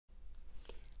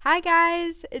Hi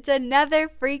guys, it's another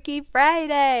Freaky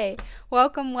Friday.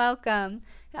 Welcome, welcome.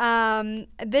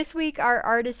 This week our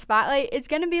artist spotlight is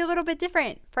going to be a little bit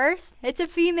different. First, it's a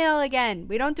female again.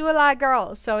 We don't do a lot of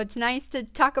girls, so it's nice to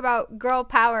talk about girl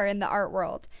power in the art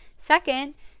world.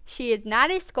 Second, she is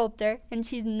not a sculptor and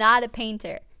she's not a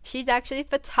painter. She's actually a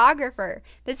photographer.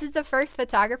 This is the first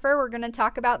photographer we're going to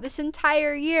talk about this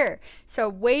entire year. So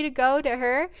way to go to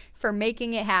her for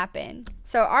making it happen.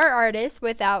 So our artist,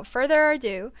 without further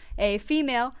ado, a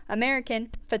female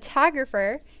American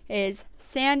photographer, is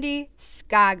Sandy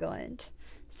Skoglund.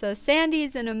 So Sandy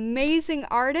is an amazing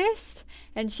artist,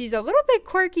 and she's a little bit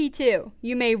quirky too.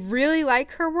 You may really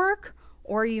like her work,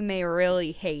 or you may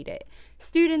really hate it.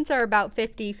 Students are about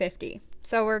 50-50.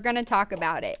 So we're going to talk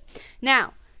about it.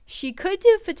 Now, she could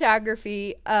do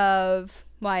photography of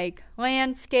like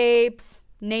landscapes,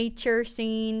 nature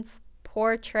scenes,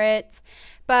 portraits,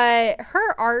 but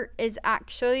her art is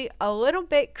actually a little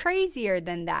bit crazier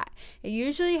than that. It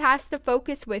usually has to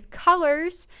focus with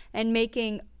colors and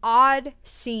making odd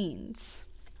scenes.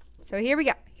 So here we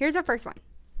go. Here's our first one.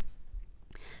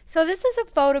 So this is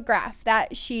a photograph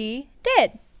that she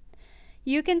did.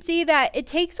 You can see that it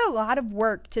takes a lot of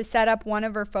work to set up one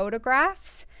of her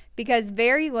photographs, because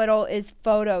very little is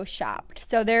photoshopped.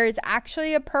 So there is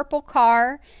actually a purple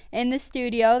car in the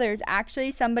studio. There's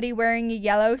actually somebody wearing a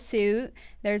yellow suit.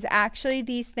 There's actually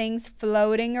these things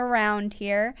floating around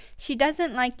here. She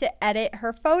doesn't like to edit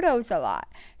her photos a lot.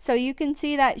 So you can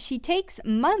see that she takes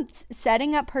months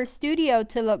setting up her studio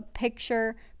to look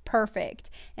picture perfect.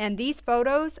 And these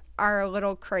photos are a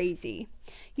little crazy.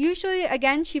 Usually,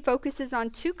 again, she focuses on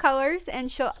two colors, and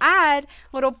she'll add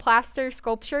little plaster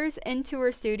sculptures into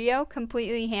her studio,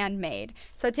 completely handmade.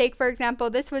 So take, for example,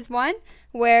 this was one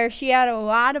where she had a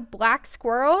lot of black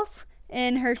squirrels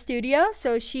in her studio,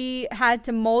 so she had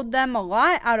to mold them a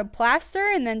lot out of plaster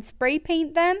and then spray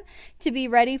paint them to be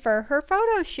ready for her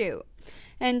photo shoot.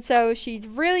 And so she's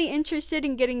really interested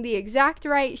in getting the exact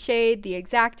right shade, the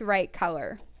exact right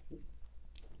color.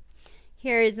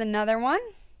 Here is another one.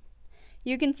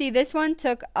 You can see this one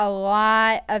took a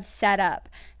lot of setup.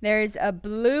 There's a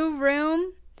blue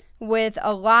room with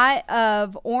a lot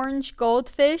of orange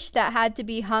goldfish that had to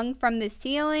be hung from the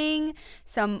ceiling.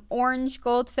 Some orange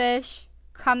goldfish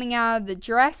coming out of the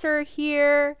dresser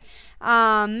here.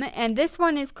 And this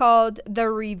one is called The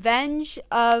Revenge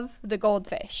of the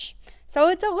Goldfish. So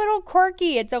it's a little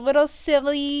quirky. It's a little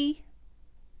silly.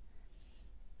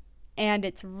 And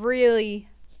it's really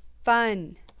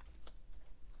fun.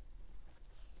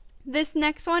 This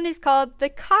next one is called The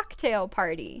Cocktail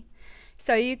Party.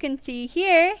 So you can see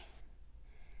here,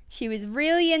 she was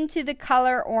really into the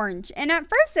color orange. And at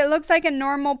first it looks like a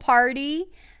normal party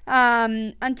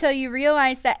until you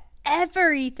realize that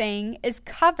everything is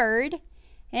covered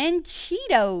in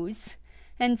Cheetos.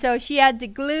 And so she had to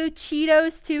glue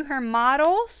Cheetos to her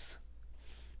models,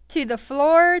 to the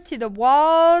floor, to the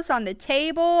walls, on the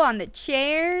table, on the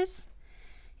chairs.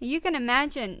 You can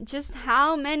imagine just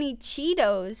how many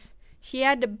Cheetos she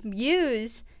had to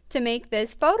use to make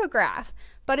this photograph.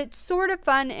 But it's sort of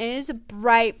fun and it is a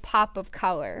bright pop of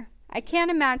color. I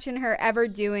can't imagine her ever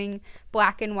doing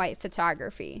black and white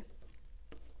photography.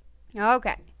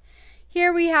 Okay,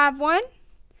 here we have one.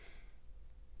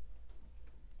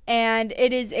 And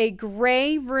it is a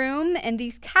gray room, and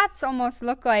these cats almost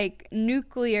look like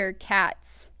nuclear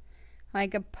cats,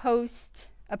 like a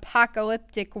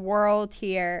post-apocalyptic world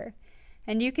here.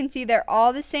 And you can see they're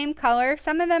all the same color.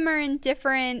 Some of them are in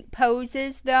different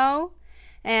poses though.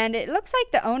 And it looks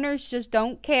like the owners just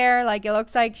don't care. Like it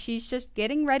looks like she's just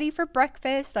getting ready for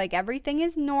breakfast. Like everything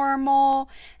is normal.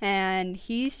 And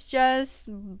he's just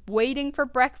waiting for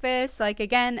breakfast. Like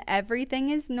again, everything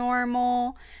is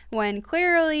normal. When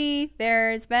clearly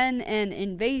there's been an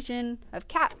invasion of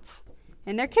cats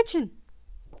in their kitchen.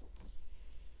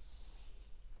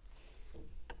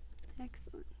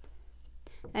 Excellent.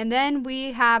 And then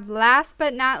we have, last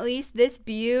but not least, this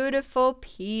beautiful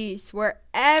piece where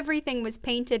everything was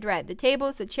painted red. The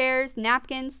tables, the chairs,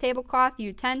 napkins, tablecloth,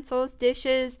 utensils,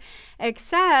 dishes,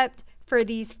 except for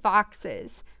these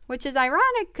foxes, which is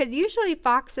ironic because usually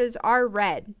foxes are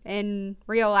red in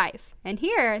real life. And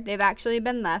here, they've actually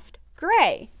been left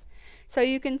gray. So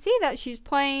you can see that she's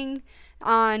playing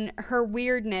on her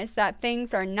weirdness, that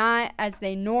things are not as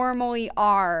they normally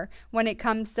are when it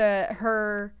comes to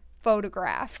her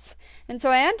photographs. And so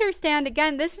I understand,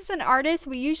 again, this is an artist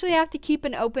we usually have to keep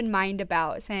an open mind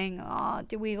about, saying, oh,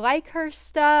 do we like her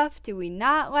stuff? Do we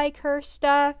not like her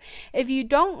stuff? If you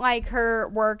don't like her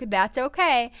work, that's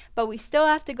okay, but we still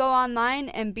have to go online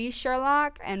and be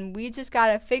Sherlock, and we just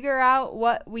got to figure out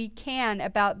what we can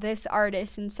about this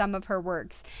artist and some of her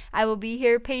works. I will be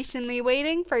here patiently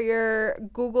waiting for your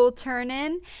Google turn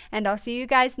in, and I'll see you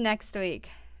guys next week.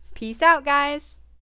 Peace out, guys.